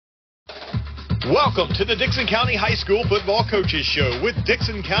Welcome to the Dickson County High School Football Coaches Show with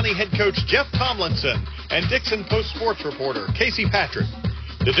Dickson County head coach Jeff Tomlinson and Dickson Post Sports reporter Casey Patrick.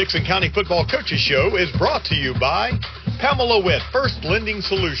 The Dickson County Football Coaches Show is brought to you by Pamela Witt First Lending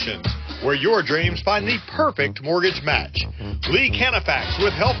Solutions, where your dreams find the perfect mortgage match. Lee Canifax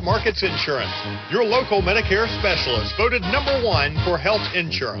with Health Markets Insurance, your local Medicare specialist, voted #1 for health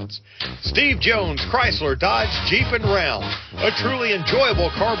insurance. Steve Jones Chrysler Dodge Jeep and Ram, a truly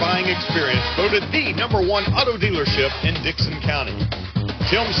enjoyable car buying experience, voted the #1 auto dealership in Dickson County.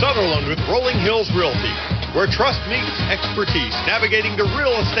 Tim Sutherland with Rolling Hills Realty, where trust meets expertise, navigating the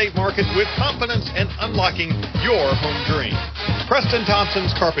real estate market with confidence and unlocking your home dream. Preston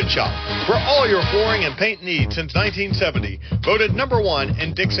Thompson's Carpet Shop, for all your flooring and paint needs since 1970, voted #1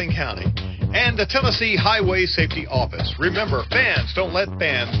 in Dickson County. And the Tennessee Highway Safety Office. Remember, fans don't let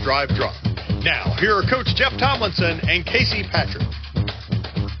fans drive drunk. Now, here are Coach Jeff Tomlinson and Casey Patrick.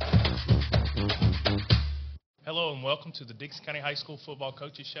 Hello and welcome to the Dickson County High School Football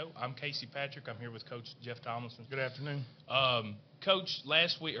Coaches Show. I'm Casey Patrick. I'm here with Coach Jeff Tomlinson. Good afternoon. Coach,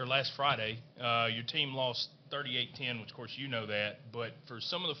 last Friday, your team lost 38-10, which of course you know that. But for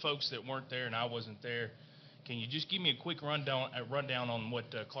some of the folks that weren't there and I wasn't there, can you just give me a quick rundown on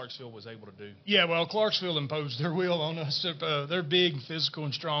what Clarksville was able to do? Yeah, well, Clarksville imposed their will on us. They're big, physical,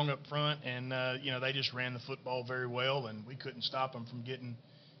 and strong up front, and they just ran the football very well, and we couldn't stop them from getting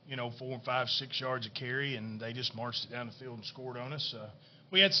 4, 5, 6 yards of carry, and they just marched it down the field and scored on us.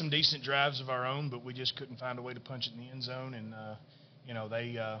 We had some decent drives of our own, but we just couldn't find a way to punch it in the end zone, and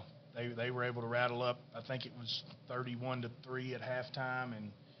they were able to rattle up. I think it was 31-3 at halftime,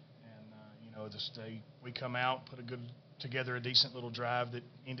 and we come out, put together a decent little drive that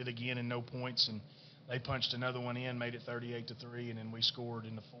ended again in no points, and they punched another one in, made it 38-3, and then we scored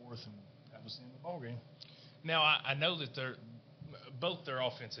in the fourth, and that was the end of the ball game. Now I know that both their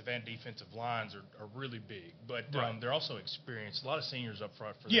offensive and defensive lines are really big, but right. They're also experienced. A lot of seniors up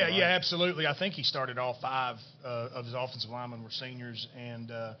front for them. Yeah, absolutely. I think he started all 5 of his offensive linemen were seniors,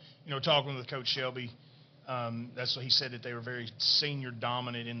 and talking with Coach Shelby, that's what he said, that they were very senior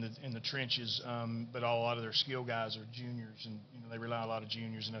dominant in the trenches, but a lot of their skill guys are juniors, and they rely on a lot of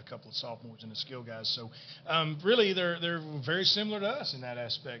juniors and a couple of sophomores and the skill guys. So really, they're very similar to us in that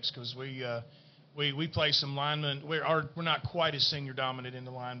aspect, because we play some linemen. We're not quite as senior dominant in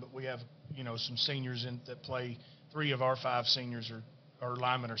the line, but we have some seniors that play. 3 of our 5 seniors are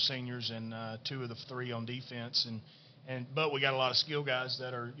linemen are seniors, and 2 of the 3 on defense, but we got a lot of skill guys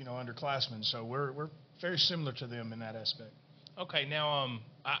that are underclassmen. So we're very similar to them in that aspect. Okay, now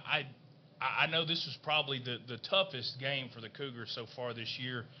I know this was probably the toughest game for the Cougars so far this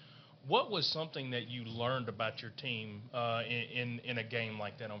year. What was something that you learned about your team in a game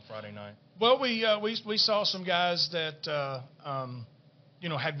like that on Friday night? Well, we saw some guys that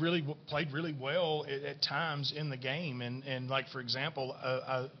had really played really well at times in the game, and like, for example,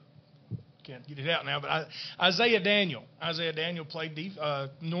 I can't get it out now, but Isaiah Daniel played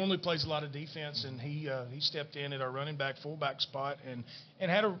normally plays a lot of defense, and he stepped in at our running back fullback spot and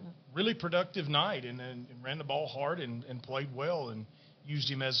had a really productive night, and ran the ball hard and played well, and used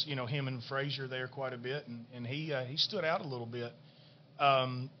him as him and Frazier there quite a bit, and he stood out a little bit.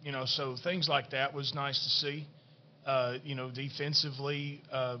 So things like that was nice to see. Defensively,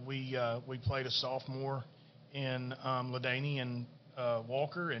 we played a sophomore in Ladaney and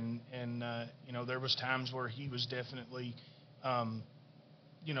Walker, and there was times where he was definitely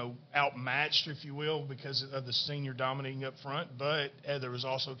outmatched, if you will, because of the senior dominating up front. But there was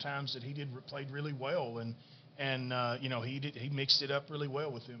also times that he played really well, and he mixed it up really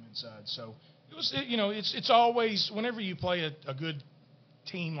well with them inside. So it was, it's always, whenever you play a good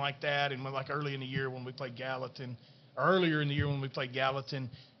team like that, and like earlier in the year when we played Gallatin,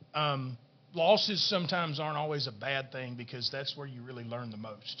 losses sometimes aren't always a bad thing, because that's where you really learn the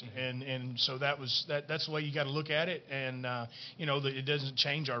most. And so that's the way you got to look at it. And that it doesn't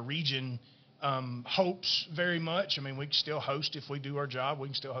change our region hopes very much. I mean, we can still host if we do our job. We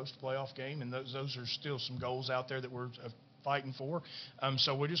can still host a playoff game, and those are still some goals out there that we're fighting for.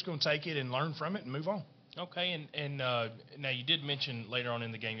 So we're just going to take it and learn from it and move on. Okay, and now you did mention later on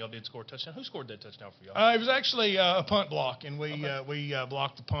in the game y'all did score a touchdown. Who scored that touchdown for y'all? It was actually a punt block, and we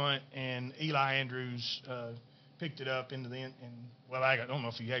blocked the punt, and Eli Andrews picked it up into the end. And well, I don't know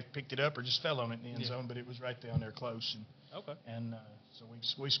if he picked it up or just fell on it in the end zone, but it was right down there close. And Okay. And so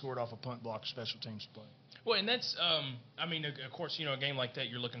we scored off a punt block special teams play. Well, and that's, I mean, of course, you know, a game like that,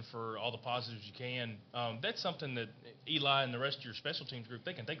 you're looking for all the positives you can. That's something that Eli and the rest of your special teams group,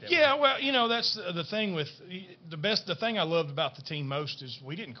 they can take that. Yeah, well, you know, that's the thing with the thing I loved about the team most is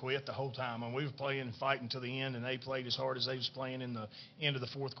we didn't quit the whole time. And we were playing and fighting to the end, and they played as hard as they was playing in the end of the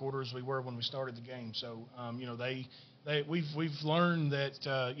fourth quarter as we were when we started the game. So, you know, we've learned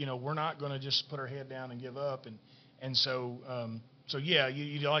that, you know, we're not going to just put our head down and give up. And so yeah,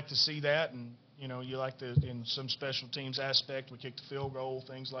 you like to see that. And, you know, you like in some special teams aspect, we kicked the field goal,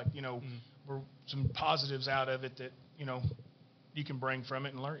 things like, you know, we're some positives out of it that, you know, you can bring from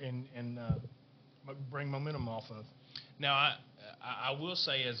it and learn and bring momentum off of. Now, I will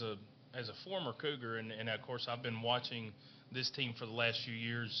say as a former Cougar, and of course I've been watching this team for the last few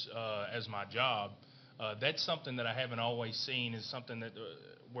years as my job, that's something that I haven't always seen is something that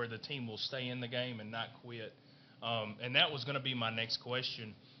where the team will stay in the game and not quit. And that was going to be my next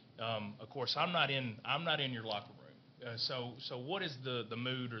question. Of course, I'm not in your locker room. So what is the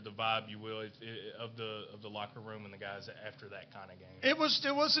mood or the vibe, you will, of the locker room and the guys after that kind of game?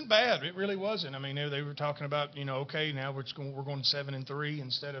 It wasn't bad. It really wasn't. I mean, they were talking about, you know, okay, now we're going 7-3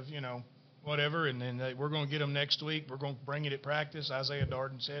 instead of, you know, whatever, and then we're going to get them next week. We're going to bring it at practice. Isaiah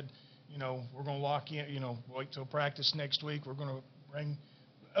Darden said, you know, we're going to lock in, you know, wait till practice next week. We're going to bring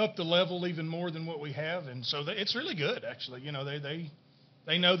up the level even more than what we have, and so it's really good, actually. You know,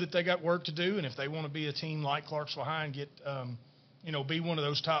 they know that they got work to do, and if they want to be a team like Clarksville High and get, you know, be one of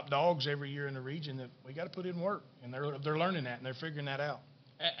those top dogs every year in the region, that we got to put in work, and they're learning that and they're figuring that out.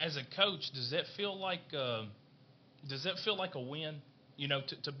 As a coach, does that feel like a win? You know,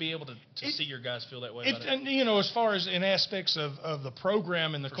 to be able to see your guys feel that way about it? And, you know, as far as in aspects of the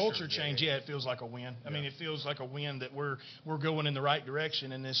program and the culture sure. change, yeah, it feels like a win. I mean, it feels like a win that we're going in the right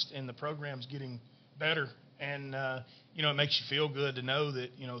direction, and the program's getting better. And, you know, it makes you feel good to know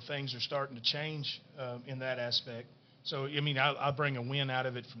that, you know, things are starting to change in that aspect. So, I mean, I bring a win out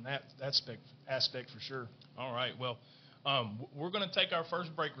of it from that aspect for sure. All right. Well, we're going to take our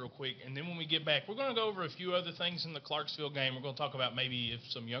first break real quick, and then when we get back, we're going to go over a few other things in the Clarksville game. We're going to talk about maybe if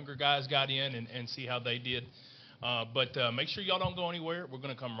some younger guys got in and see how they did. But make sure y'all don't go anywhere. We're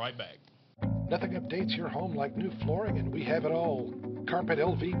going to come right back. Nothing updates your home like new flooring, and we have it all. Carpet,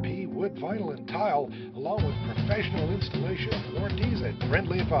 LVP, wood, vinyl, and tile, along with professional installation, warranties, and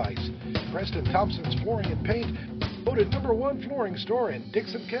friendly advice. Preston Thompson's Flooring and Paint, voted #1 flooring store in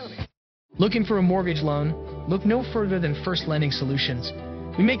Dickson County. Looking for a mortgage loan? Look no further than First Lending Solutions.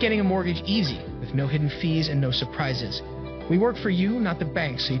 We make getting a mortgage easy, with no hidden fees and no surprises. We work for you, not the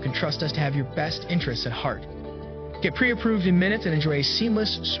bank, so you can trust us to have your best interests at heart. Get pre-approved in minutes and enjoy a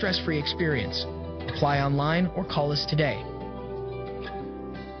seamless, stress-free experience. Apply online or call us today.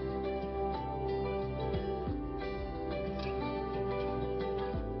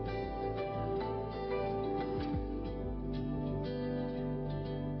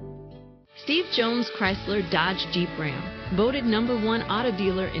 Steve Jones Chrysler Dodge Jeep Ram, voted #1 auto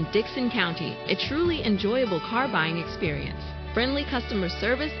dealer in Dickson County, a truly enjoyable car buying experience. Friendly customer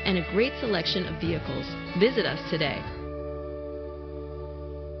service and a great selection of vehicles. Visit us today.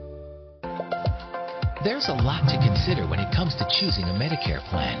 There's a lot to consider when it comes to choosing a Medicare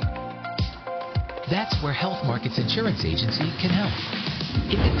plan. That's where Health Markets Insurance Agency can help.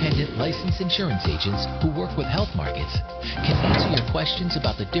 Independent licensed insurance agents who work with Health Markets can answer your questions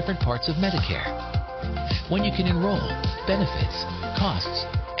about the different parts of Medicare, when you can enroll, benefits, costs,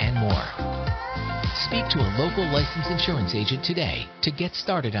 and more. Speak to a local licensed insurance agent today to get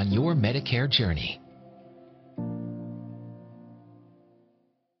started on your Medicare journey.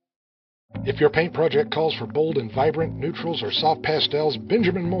 If your paint project calls for bold and vibrant neutrals or soft pastels,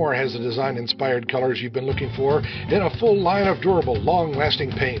 Benjamin Moore has the design-inspired colors you've been looking for in a full line of durable,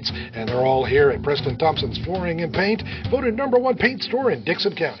 long-lasting paints. And they're all here at Preston Thompson's Flooring and Paint, voted #1 paint store in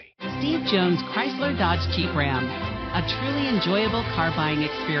Dickson County. Steve Jones Chrysler Dodge Jeep Ram, a truly enjoyable car buying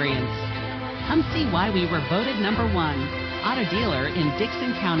experience. Come see why we were voted #1 auto dealer in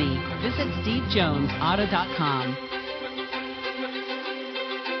Dickson County. Visit SteveJonesAuto.com.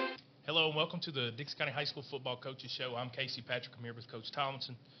 Hello and welcome to the Dickson County High School Football Coaches Show. I'm Casey Patrick. I'm here with Coach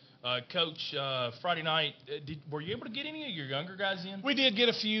Tomlinson. Coach, Friday night, were you able to get any of your younger guys in? We did get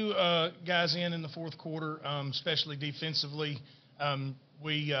a few guys in the fourth quarter, especially defensively.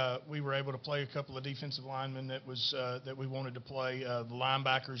 We were able to play a couple of defensive linemen that we wanted to play. The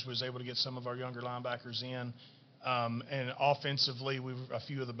linebackers was able to get some of our younger linebackers in. And offensively, a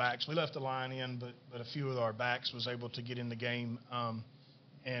few of the backs. We left the line in, but a few of our backs was able to get in the game.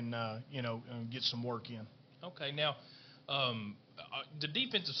 And get some work in. Okay, now the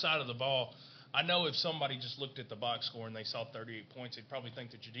defensive side of the ball, I know if somebody just looked at the box score and they saw 38 points, they'd probably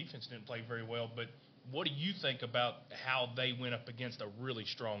think that your defense didn't play very well. But what do you think about how they went up against a really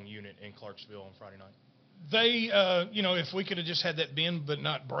strong unit in Clarksville on Friday night? They, if we could have just had that bend but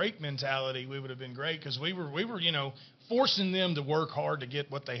not break mentality, we would have been great, because we were, forcing them to work hard to get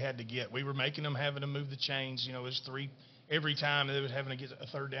what they had to get. We were making them having to move the chains. It was 3 every time. They would having to get a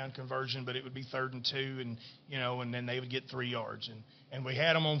third down conversion, but it would be 3rd and 2, and then they would get 3 yards. And we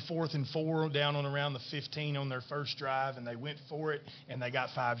had them on 4th and 4 down on around the 15 on their first drive, and they went for it and they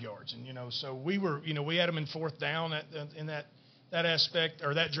got 5 yards. And so we were, we had them in 4th down in that aspect,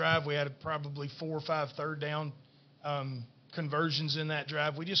 or that drive. We had probably 4 or 5 third down conversions in that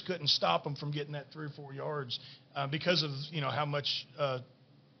drive. We just couldn't stop them from getting that 3 or 4 yards because of how much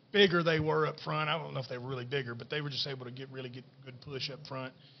bigger they were up front. I don't know if they were really bigger, but they were just able to get good push up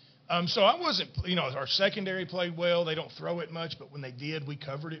front. So I wasn't, our secondary played well. They don't throw it much, but when they did, we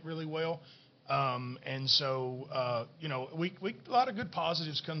covered it really well. And so, a lot of good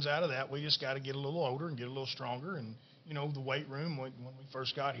positives comes out of that. We just got to get a little older and get a little stronger. And, the weight room when we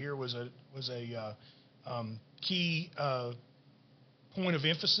first got here was a key point of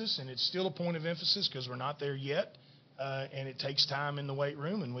emphasis, and it's still a point of emphasis because we're not there yet. And it takes time in the weight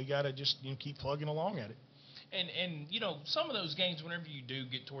room, and we got to just keep plugging along at it. And some of those games, whenever you do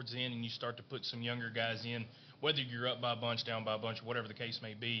get towards the end and you start to put some younger guys in, whether you're up by a bunch, down by a bunch, whatever the case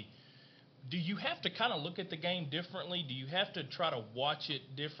may be, do you have to kind of look at the game differently? Do you have to try to watch it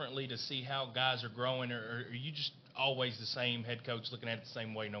differently to see how guys are growing, or are you just always the same head coach looking at it the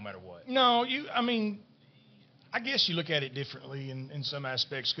same way no matter what? No, I guess you look at it differently in some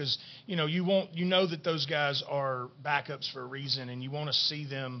aspects, because you know that those guys are backups for a reason, and you want to see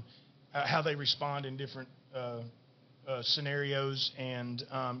them how they respond in different scenarios, and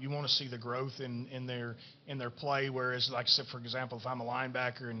you want to see the growth in their play. Whereas, like, say, for example, if I'm a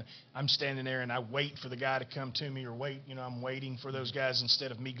linebacker and I'm standing there and I wait for the guy to come to me, or I'm waiting for those guys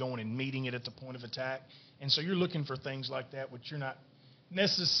instead of me going and meeting it at the point of attack. And so you're looking for things like that, which you're not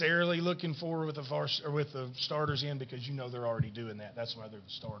necessarily looking for with the starters in, because they're already doing that. That's why they're the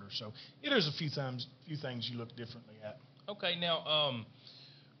starters. So there's a few things you look differently at. Okay, now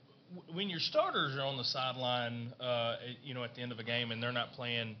when your starters are on the sideline, at the end of a game and they're not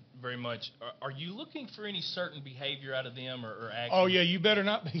playing very much, are you looking for any certain behavior out of them or action? Oh, yeah, you better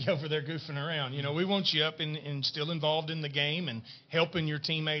not be over there goofing around. We want you up and still involved in the game and helping your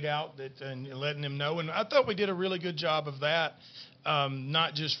teammate out and letting them know. And I thought we did a really good job of that,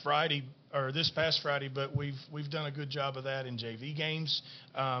 not just Friday or this past Friday, but we've done a good job of that in JV games,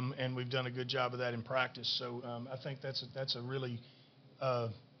 and we've done a good job of that in practice. So I think that's a really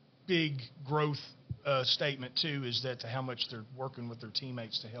big growth statement too, is that to how much they're working with their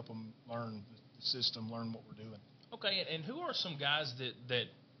teammates to help them learn the system, learn what we're doing. Okay, and who are some guys that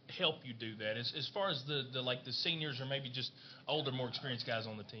help you do that, as far as the seniors or maybe just older, more experienced guys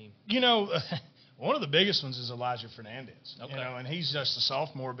on the team? One of the biggest ones is Elijah Fernandez. Okay. And he's just a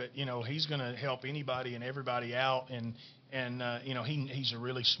sophomore, but he's going to help anybody and everybody out, and he's a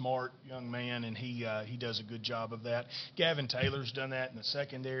really smart young man, and he does a good job of that. Gavin Taylor's done that in the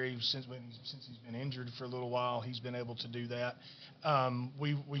secondary since he's been injured for a little while. He's been able to do that.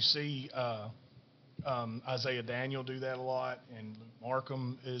 We see Isaiah Daniel do that a lot, and Luke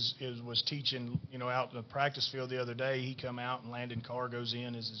Markham was teaching out in the practice field the other day. He come out, and Landon Carr goes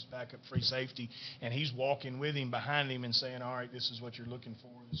in as his backup free safety, and he's walking with him behind him and saying, all right, this is what you're looking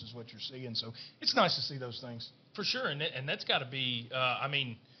for, this is what you're seeing. So it's nice to see those things. For sure, and that's got to be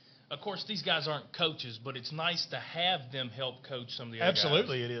of course, these guys aren't coaches, but it's nice to have them help coach some of the other guys.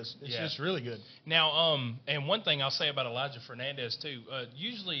 Absolutely, it is. It's just really good. Now, and one thing I'll say about Elijah Fernandez, too,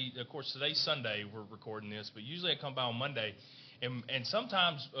 usually, of course, today's Sunday, we're recording this, but usually I come by on Monday, and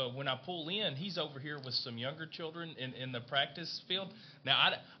sometimes when I pull in, he's over here with some younger children in the practice field.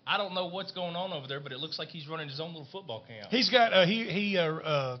 Now, I don't know what's going on over there, but it looks like he's running his own little football camp. He's got he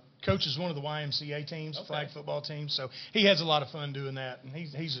coaches one of the YMCA teams, okay, flag football teams, so he has a lot of fun doing that, and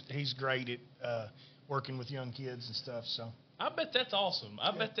he's great at working with young kids and stuff. So I bet that's awesome.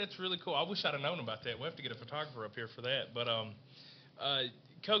 I bet that's really cool. I wish I'd have known about that. We'll have to get a photographer up here for that. But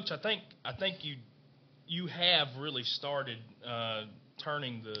Coach, I think you have really started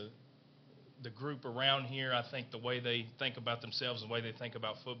turning the group around here. I think the way they think about themselves, the way they think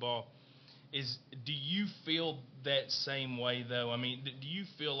about football. Do you feel that same way, though? I mean, do you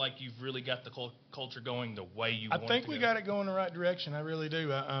feel like you've really got the culture going the way you want it to go? I think we got it going the right direction. I really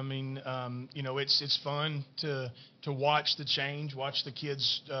do. I mean, it's fun to watch the change, watch the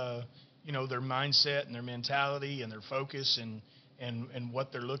kids, their mindset and their mentality and their focus and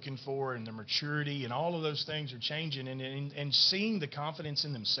what they're looking for and their maturity, and all of those things are changing, and seeing the confidence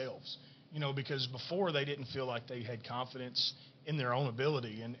in themselves. because before they didn't feel like they had confidence in their own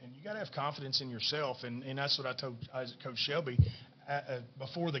ability, and you got to have confidence in yourself, and that's what I told Coach Shelby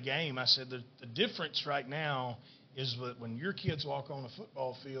before the game. I said the difference right now is that when your kids walk on a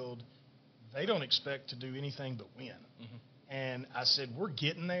football field, they don't expect to do anything but win. Mm-hmm. And I said, we're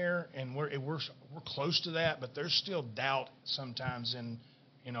getting there, and we're close to that, but there's still doubt sometimes in,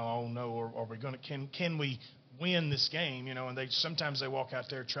 oh no, are we going to can we win this game? And sometimes they walk out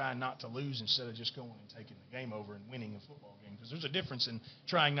there trying not to lose instead of just going and taking the game over and winning a football game, because there's a difference in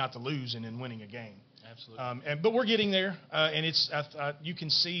trying not to lose and in winning a game. Absolutely. But we're getting there, and it's you can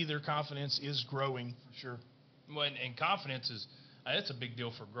see their confidence is growing for sure. Well, and confidence is that's a big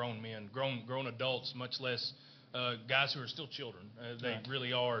deal for grown men, grown adults, much less guys who are still children. They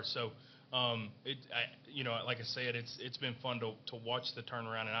really are. So, like I said, it's been fun to watch the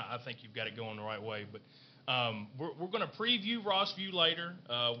turnaround, and I think you've got it going the right way. But we're going to preview Rossview later.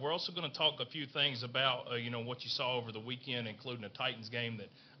 We're also going to talk a few things about what you saw over the weekend, including a Titans game that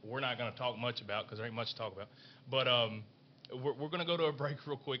we're not going to talk much about because there ain't much to talk about. But we're going to go to a break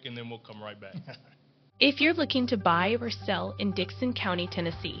real quick, and then we'll come right back. If you're looking to buy or sell in Dickson County,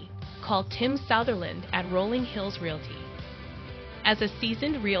 Tennessee, call Tim Southerland at Rolling Hills Realty. As a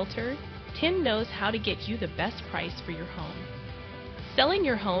seasoned realtor, Tim knows how to get you the best price for your home. Selling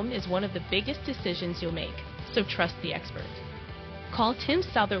your home is one of the biggest decisions you'll make, so trust the expert. Call Tim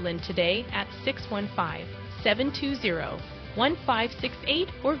Southerland today at 615-720-1568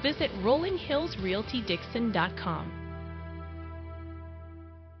 or visit rollinghillsrealtydixon.com.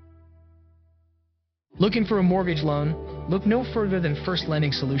 Looking for a mortgage loan? Look no further than First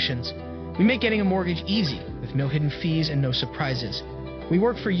Lending Solutions. We make getting a mortgage easy with no hidden fees and no surprises. We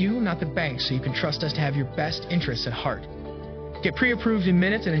work for you, not the bank, so you can trust us to have your best interests at heart. Get pre-approved in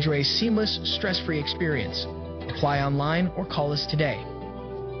minutes and enjoy a seamless, stress-free experience. Apply online or call us today.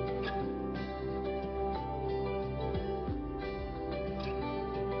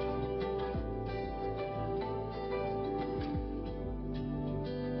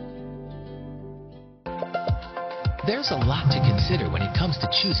 There's a lot to consider when it comes to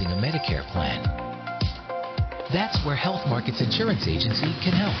choosing a Medicare plan. That's where Health Markets Insurance Agency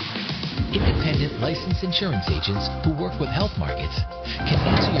can help. Independent licensed insurance agents who work with Health Markets can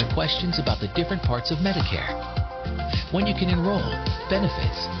answer your questions about the different parts of Medicare, when you can enroll,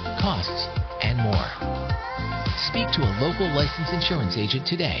 benefits, costs, and more. Speak to a local licensed insurance agent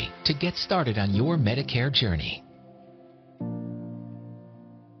today to get started on your Medicare journey.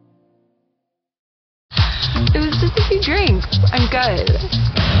 It was just a few drinks. I'm good.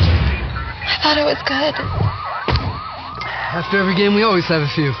 I thought it was good. After every game, we always have a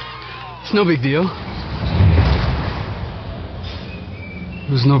few. It's no big deal.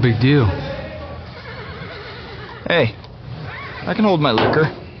 It was no big deal. Hey, I can hold my liquor.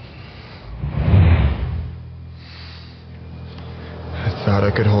 I thought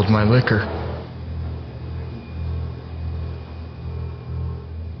I could hold my liquor.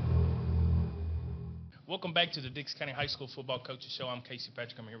 Welcome back to the Dickson County High School Football Coaches Show. I'm Casey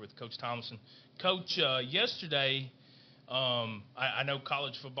Patrick. I'm here with Coach Tomlinson. Coach, yesterday, I know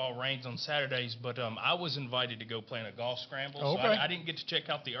college football rains on Saturdays, but I was invited to go play in a golf scramble. Okay. So I didn't get to check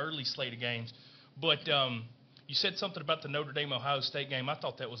out the early slate of games. But you said something about the Notre Dame-Ohio State game. I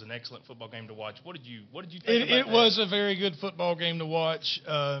thought that was an excellent football game to watch. What did you think about that? It was a very good football game to watch.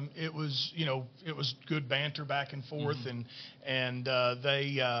 It was good banter back and forth, mm-hmm. and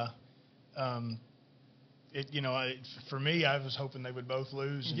they. For me, I was hoping they would both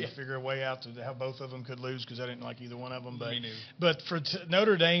lose and figure a way out to how both of them could lose, because I didn't like either one of them. But for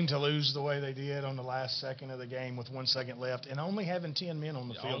Notre Dame to lose the way they did on the last second of the game with 1 second left and only having 10 men on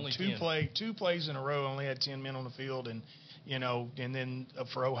the field, two plays in a row, only had 10 men on the field, and then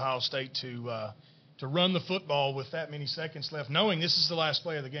for Ohio State to run the football with that many seconds left, knowing this is the last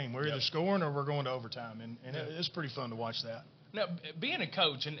play of the game, we're either scoring or we're going to overtime, and it's pretty fun to watch that. Now, being a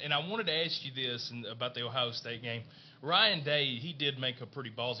coach, and I wanted to ask you this about the Ohio State game. Ryan Day, he did make a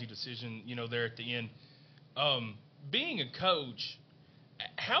pretty ballsy decision, there at the end. Being a coach,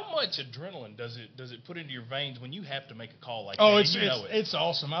 how much adrenaline does it put into your veins when you have to make a call like that? Oh, it's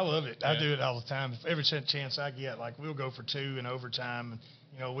awesome. I love it. Yeah. I do it all the time. Every chance I get, like we'll go for two in overtime.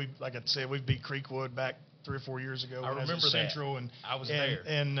 And, like I said, we beat Creekwood back 3 or 4 years ago. I remember Central, that. I was there.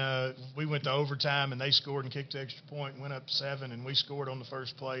 And we went to overtime, and they scored and kicked the extra point and went up 7, and we scored on the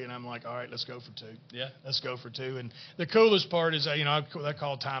first play, and I'm like, all right, let's go for 2. Yeah. Let's go for 2. And the coolest part is, I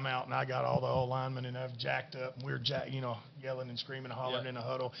called timeout, and I got all the old linemen, and I've jacked up, and we were yelling and screaming and hollering in a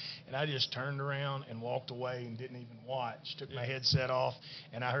huddle, and I just turned around and walked away and didn't even watch. Took my headset off,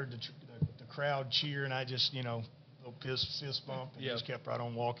 and I heard the crowd cheer, and I just, little fist bump, and just kept right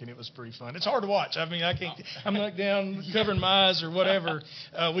on walking. It was pretty fun. It's hard to watch. I mean, I can't. I'm like down covering my eyes or whatever.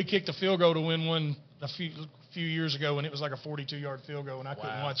 We kicked a field goal to win one a few years ago, and it was like a 42-yard field goal, and I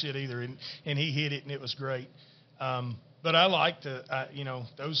couldn't watch it either. And he hit it, and it was great. But I like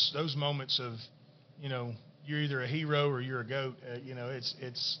those moments of, you're either a hero or you're a goat.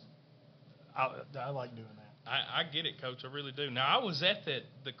 I like doing that. I get it, Coach. I really do. Now, I was at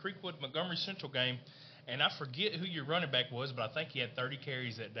the Creekwood Montgomery Central game, and I forget who your running back was, but I think he had 30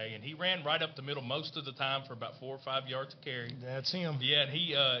 carries that day, and he ran right up the middle most of the time for about 4 or 5 yards a carry. That's him. Yeah, and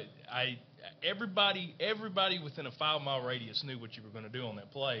he, everybody within a 5-mile radius knew what you were going to do on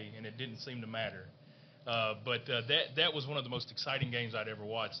that play, and it didn't seem to matter. But that was one of the most exciting games I'd ever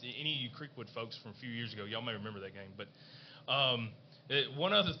watched. Any of you Creekwood folks from a few years ago, y'all may remember that game. But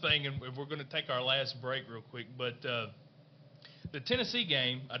one other thing, and we're going to take our last break real quick, but the Tennessee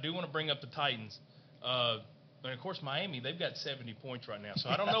game, I do want to bring up the Titans. And of course, Miami, they've got 70 points right now, so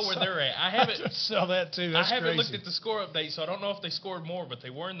I don't know where they're at. I haven't saw that too. That's I haven't crazy. looked at the score update, so I don't know if they scored more, but they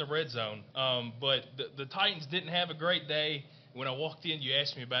were in the red zone. But the Titans didn't have a great day. When I walked in, you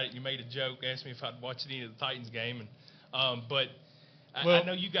asked me about it. You made a joke, asked me if I'd watched any of the Titans game, and but I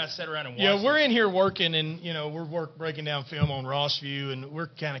know you guys sat around and watched. Yeah, we're in here working, and we're breaking down film on Rossview, and we're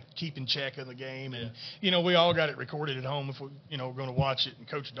kind of keeping check of the game, and we all got it recorded at home if we're going to watch it. And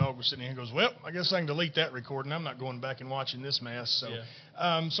Coach Dog was sitting here and goes, "Well, I guess I can delete that recording. I'm not going back and watching this mess." So,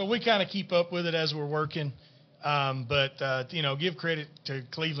 so we kind of keep up with it as we're working. But give credit to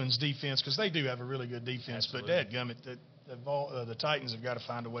Cleveland's defense because they do have a really good defense. Absolutely. But dadgummit, the Titans have got to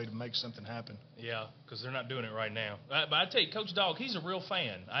find a way to make something happen. Yeah, because they're not doing it right now. But I tell you, Coach Dog, he's a real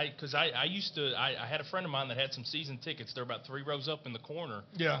fan. Because I had a friend of mine that had some season tickets. They're about 3 rows up in the corner.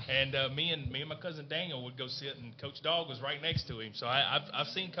 Yeah. And me and my cousin Daniel would go sit, and Coach Dog was right next to him. So I've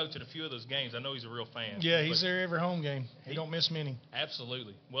seen Coach at a few of those games. I know he's a real fan. Yeah, he's there every home game. He don't miss many.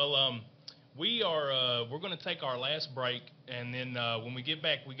 Absolutely. Well, we're going to take our last break, and then when we get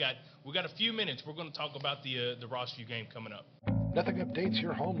back, we got a few minutes. We're going to talk about the Rossview game coming up. Nothing updates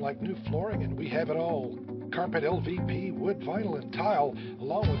your home like new flooring, and we have it all. Carpet, LVP, wood, vinyl, and tile,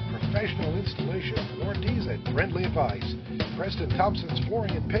 along with professional installation and warranties at friendly advice. Preston Thompson's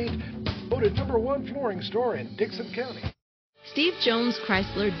Flooring and Paint, voted #1 flooring store in Dickson County. Steve Jones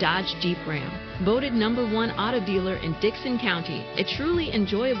Chrysler Dodge Jeep Ram, voted #1 auto dealer in Dickson County. A truly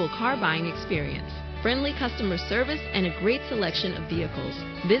enjoyable car buying experience. Friendly customer service and a great selection of vehicles.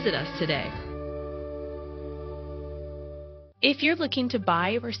 Visit us today. If you're looking to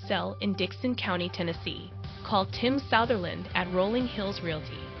buy or sell in Dickson County, Tennessee, call Tim Southerland at Rolling Hills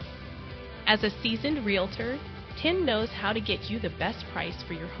Realty. As a seasoned realtor, Tim knows how to get you the best price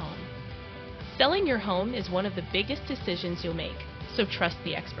for your home. Selling your home is one of the biggest decisions you'll make, so trust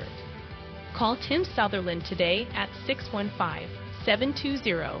the expert. Call Tim Southerland today at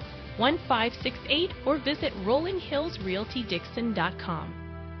 615-720-1568 or visit rollinghillsrealtydixon.com.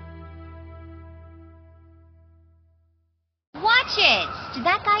 Watch it! Did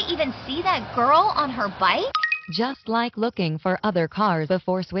that guy even see that girl on her bike? Just like looking for other cars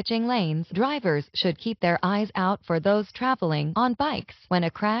before switching lanes, drivers should keep their eyes out for those traveling on bikes. When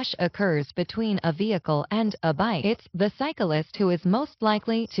a crash occurs between a vehicle and a bike, it's the cyclist who is most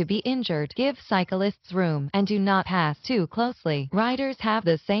likely to be injured. Give cyclists room and do not pass too closely. Riders have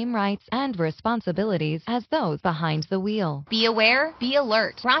the same rights and responsibilities as those behind the wheel. Be aware, be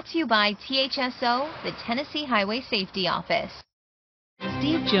alert. Brought to you by THSO, the Tennessee Highway Safety Office.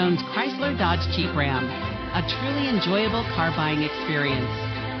 Steve Jones Chrysler Dodge Jeep Ram, a truly enjoyable car buying experience.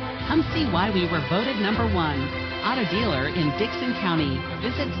 Come see why we were voted #1 auto dealer in Dickson County.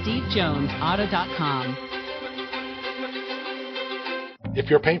 Visit SteveJonesAuto.com. If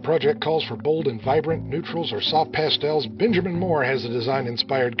your paint project calls for bold and vibrant neutrals or soft pastels, Benjamin Moore has the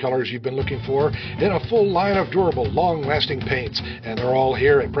design-inspired colors you've been looking for in a full line of durable, long-lasting paints. And they're all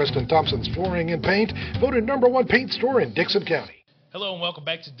here at Preston Thompson's Flooring and Paint, voted #1 paint store in Dickson County. Hello and welcome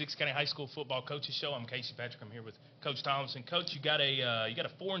back to Dickson County High School Football Coaches Show. I'm Casey Patrick. I'm here with Coach Thompson. Coach, you got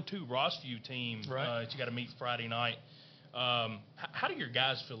a 4-2 Rossview team that you got to meet Friday night. How do your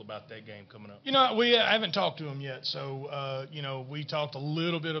guys feel about that game coming up? I haven't talked to them yet, so we talked a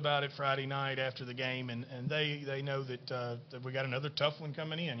little bit about it Friday night after the game, and they know that we got another tough one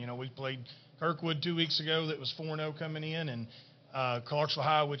coming in. We played Kirkwood 2 weeks ago that was 4-0 coming in, and Clarksville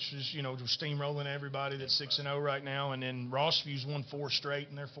High, which is, just steamrolling everybody that's 6-0 right now. And then Rossview's won 4 straight,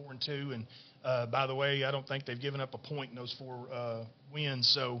 and they're 4-2. And by the way, I don't think they've given up a point in those 4 wins.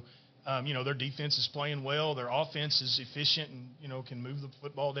 So Their defense is playing well. Their offense is efficient and, can move the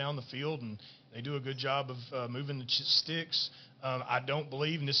football down the field, and they do a good job of moving the sticks. I don't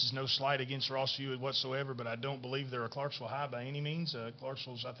believe, and this is no slight against Rossview whatsoever, but I don't believe they're a Clarksville high by any means.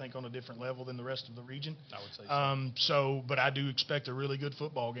 Clarksville's, I think, on a different level than the rest of the region. I would say so. But I do expect a really good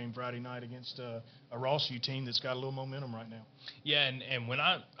football game Friday night against a Rossview team that's got a little momentum right now. Yeah, and when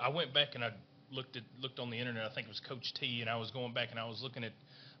I went back and I looked on the internet, I think it was Coach T, and I was going back and I was looking at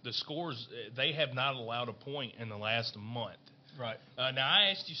the scores. They have not allowed a point in the last month. Right. Now,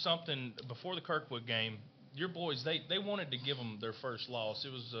 I asked you something before the Kirkwood game. Your boys, they wanted to give them their first loss.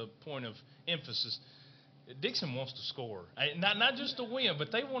 It was a point of emphasis. Dickson wants to score, not just to win,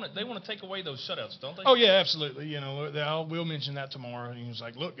 but they want to take away those shutouts, don't they? Oh yeah, absolutely. We'll mention that tomorrow. And he was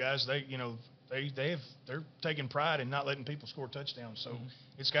like, "Look, guys, they're taking pride in not letting people score touchdowns. So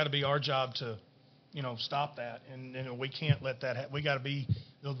it's got to be our job to, stop that. And we can't let that happen. We got to be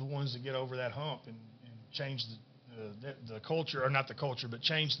the ones that get over that hump and change the culture, or not the culture, but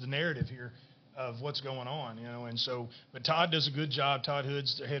change the narrative here of what's going on, and so, but Todd does a good job. Todd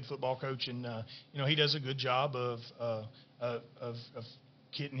Hood's the head football coach, and he does a good job of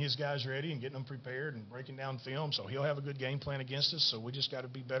getting his guys ready and getting them prepared and breaking down film. So he'll have a good game plan against us. So we just got to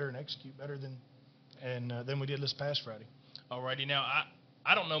be better and execute better than we did this past Friday. Alrighty, now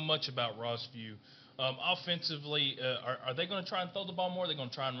I don't know much about Rossview. Offensively, are they going to try and throw the ball more? Are they going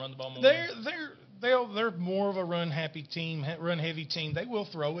to try and run the ball more? They're more of a run-heavy team. They will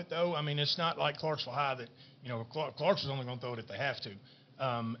throw it, though. I mean, it's not like Clarksville High that, Clarksville's only going to throw it if they have to.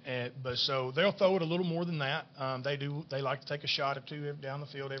 But so they'll throw it a little more than that. They like to take a shot or two down the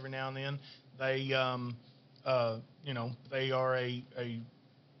field every now and then. They are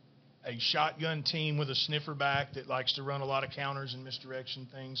a shotgun team with a sniffer back that likes to run a lot of counters and misdirection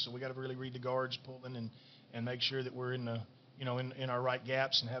things. So we got to really read the guards pulling and make sure that we're in in our right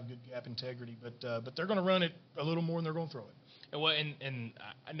gaps and have good gap integrity. But they're going to run it a little more than they're going to throw it. Well, and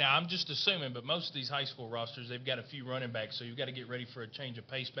now I'm just assuming, but most of these high school rosters, they've got a few running backs, so you've got to get ready for a change of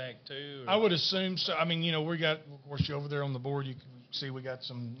pace back too. I would assume so. I mean, we got, of course, over there on the board, you can see we got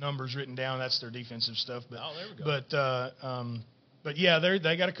some numbers written down. That's their defensive stuff. But, there we go. But yeah,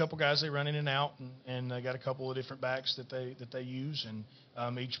 they got a couple guys they run in and out, and they got a couple of different backs that they use, and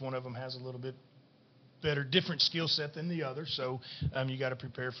each one of them has a little bit better, different skill set than the other. So you got to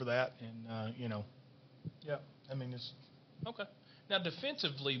prepare for that, and yeah. I mean, it's okay. Now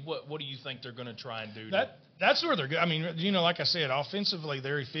defensively, what do you think they're going to try and do? That's where they're good. I mean, like I said, offensively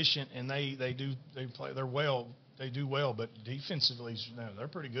they're efficient and they do well, but defensively, they're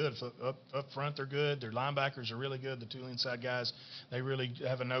pretty good. Up front, they're good. Their linebackers are really good. The two inside guys, they really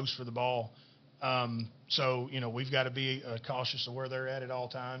have a nose for the ball. So we've got to be cautious of where they're at all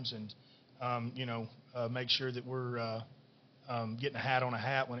times, and make sure that we're getting a hat on a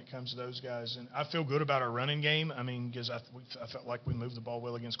hat when it comes to those guys. And I feel good about our running game. I mean, because I felt like we moved the ball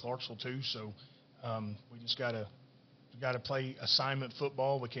well against Clarksville too. So we just got to play assignment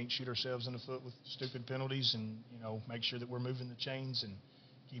football. We can't shoot ourselves in the foot with stupid penalties, and make sure that we're moving the chains and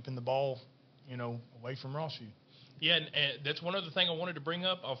keeping the ball away from Rossview. Yeah, and that's one other thing I wanted to bring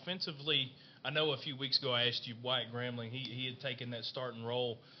up offensively. I know a few weeks ago I asked you Wyatt Gramling. He had taken that starting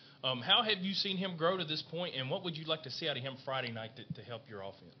role. How have you seen him grow to this point, and what would you like to see out of him Friday night to help your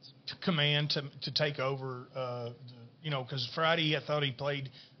offense? Command to take over, because Friday I thought he played.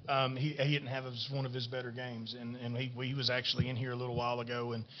 He didn't have one of his better games, and he was actually in here a little while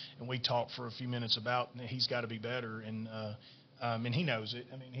ago, and we talked for a few minutes about he's got to be better, and he knows it.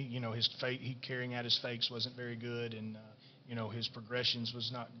 I mean, he carrying out his fakes wasn't very good, and his progressions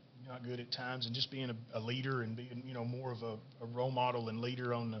was not good at times, and just being a leader and being more of a role model and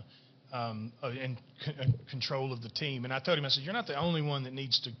leader on the and control of the team. And I told him, I said, you're not the only one that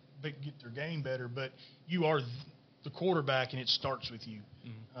needs to get their game better, but you are the quarterback, and it starts with you.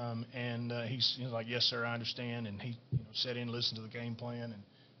 Mm-hmm. He's like, yes, sir, I understand. And he sat in and listened to the game plan.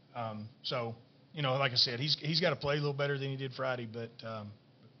 And so, like I said, he's got to play a little better than he did Friday, but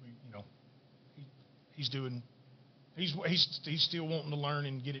he's still wanting to learn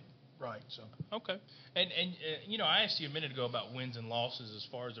and get it right. So okay, and I asked you a minute ago about wins and losses as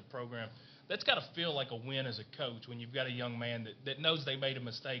far as a program. That's got to feel like a win as a coach when you've got a young man that knows they made a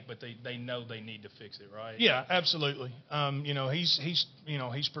mistake, but they know they need to fix it, right? Yeah, absolutely.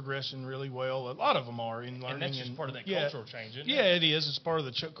 He's progressing really well. A lot of them are in learning. And that's just part of that cultural change, isn't it? Yeah, it is. It's part of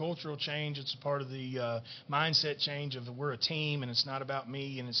the cultural change. It's a part of the mindset change of we're a team, and it's not about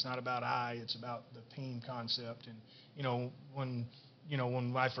me and it's not about I. It's about the team concept. And when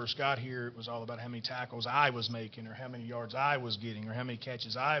I first got here, it was all about how many tackles I was making, or how many yards I was getting, or how many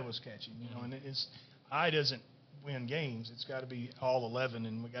catches I was catching. And I doesn't win games. It's got to be all 11,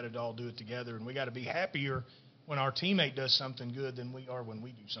 and we got to all do it together. And we got to be happier when our teammate does something good than we are when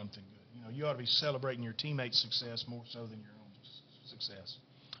we do something good. You know, you ought to be celebrating your teammate's success more so than your own success.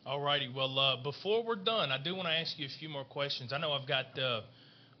 All righty. Well, before we're done, I do want to ask you a few more questions. I know I've got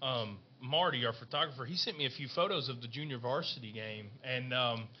Marty, our photographer. He sent me a few photos of the junior varsity game, and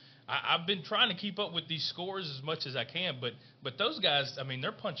I've been trying to keep up with these scores as much as I can, but those guys, I mean,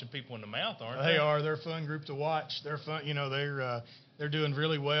 they're punching people in the mouth, aren't they? They are. They're a fun group to watch. They're fun. You know, they're doing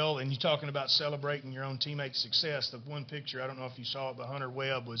really well. And you're talking about celebrating your own teammate's success. The one picture, I don't know if you saw it, but Hunter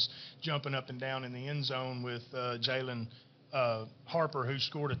Webb was jumping up and down in the end zone with Jalen Harper, who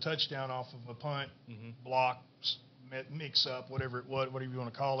scored a touchdown off of a punt, block, mix-up, whatever you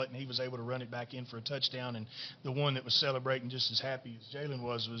want to call it, and he was able to run it back in for a touchdown. And the one that was celebrating just as happy as Jalen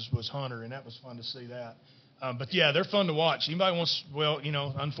was Hunter, and that was fun to see that. But, yeah, they're fun to watch. Anybody wants – well, you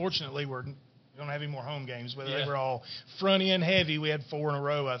know, unfortunately we don't have any more home games, but they were all front-end heavy. We had 4 in a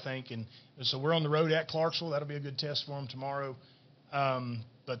row, I think, and so we're on the road at Clarksville. That'll be a good test for them tomorrow.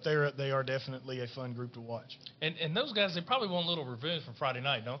 But they are definitely a fun group to watch. And those guys, they probably want a little revenge from Friday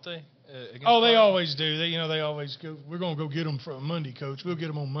night, don't they? They always do. They always go, we're going to go get them for Monday, Coach. We'll get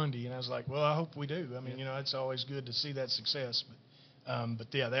them on Monday. And I was like, well, I hope we do. I mean, you know, it's always good to see that success. But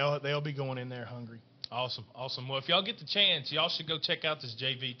yeah, they'll be going in there hungry. Awesome. Well, if y'all get the chance, y'all should go check out this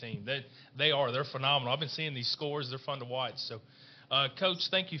JV team. They're phenomenal. I've been seeing these scores. They're fun to watch. So, Coach,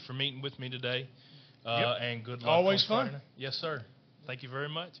 thank you for meeting with me today. And good luck. Always fun. Yes, sir. Thank you very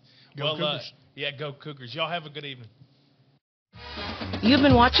much. Go Cougars. Go Cougars. Y'all have a good evening. You've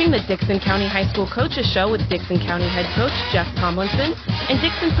been watching the Dickson County High School Coaches Show with Dickson County head coach Jeff Tomlinson and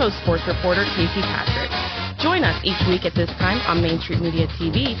Dickson Post sports reporter Casey Patrick. Join us each week at this time on Main Street Media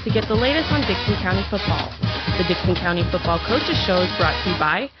TV to get the latest on Dickson County football. The Dickson County Football Coaches Show is brought to you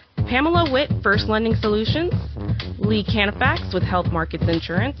by Pamela Witt, First Lending Solutions, Lee Canifax with Health Markets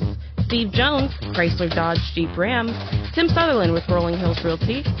Insurance, Steve Jones, Chrysler Dodge Jeep Ram, Tim Sutherland with Rolling Hills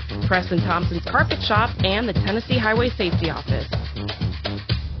Realty, Preston Thompson's Carpet Shop, and the Tennessee Highway Safety Office.